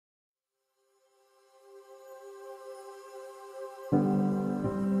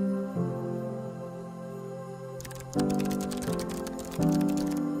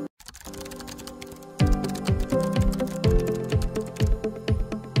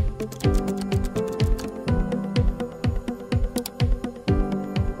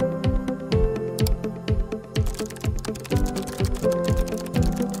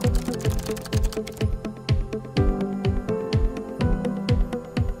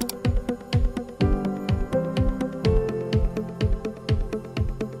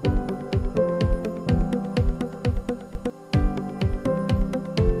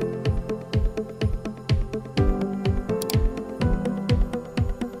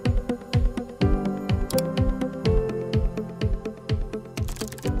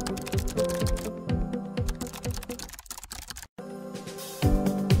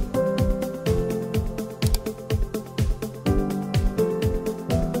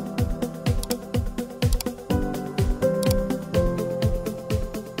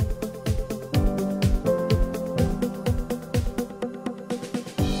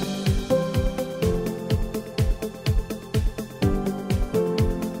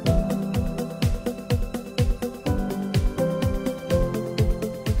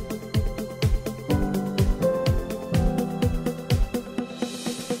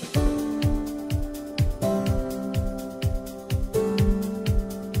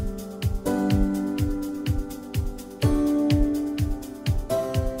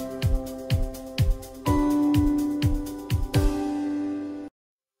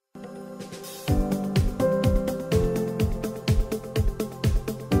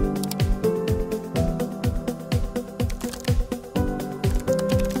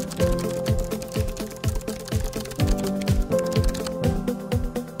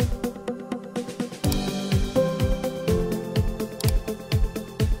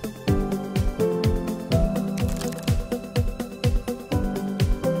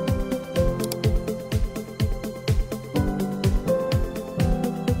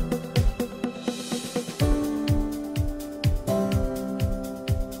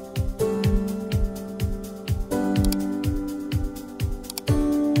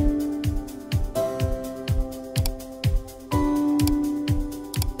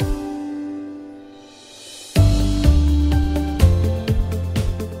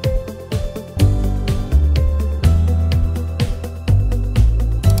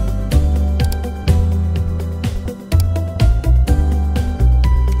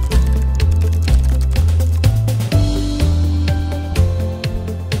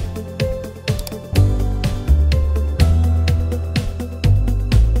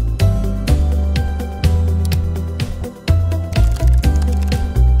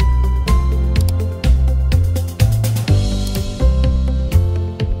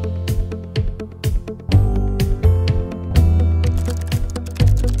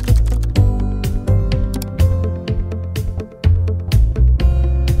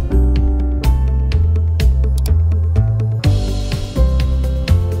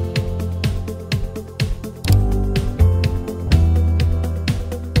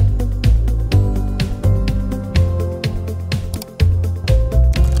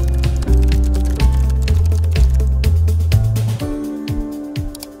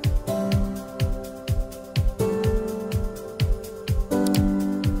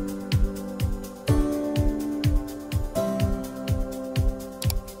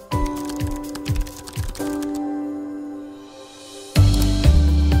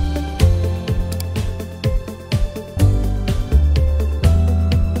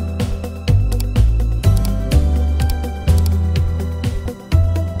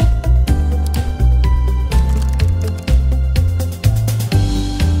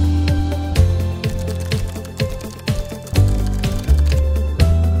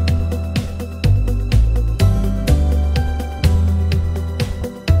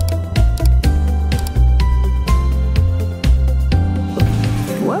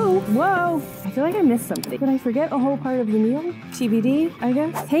I feel like I missed something. Did I forget a whole part of the meal? TBD, I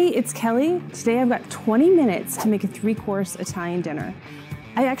guess. Hey, it's Kelly. Today I've got 20 minutes to make a 3-course Italian dinner.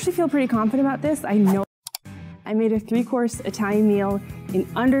 I actually feel pretty confident about this. I know I made a 3-course Italian meal in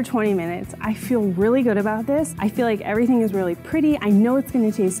under 20 minutes. I feel really good about this. I feel like everything is really pretty. I know it's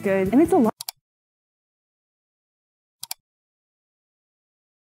gonna taste good, and it's a lot.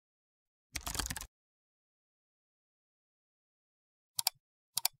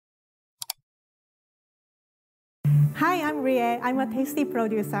 Hi, I'm Rie. I'm a tasty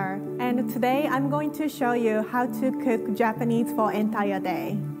producer, and today I'm going to show you how to cook Japanese for entire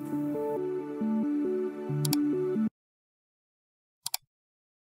day.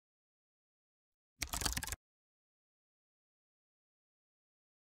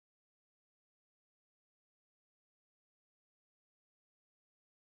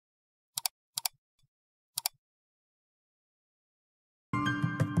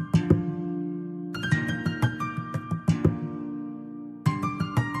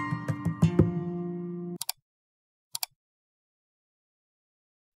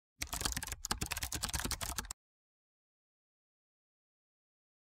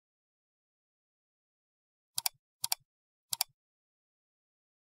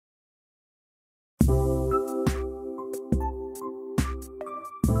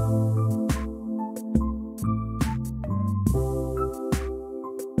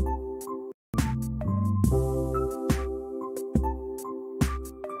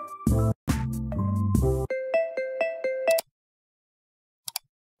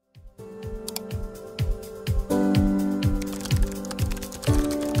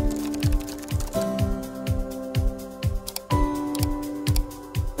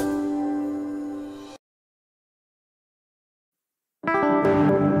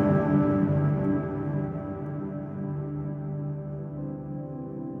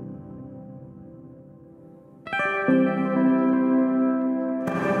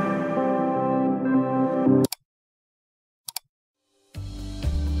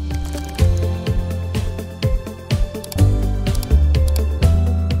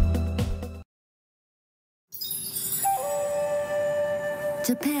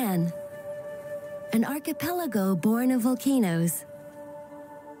 Japan, an archipelago born of volcanoes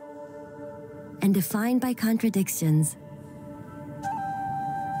and defined by contradictions.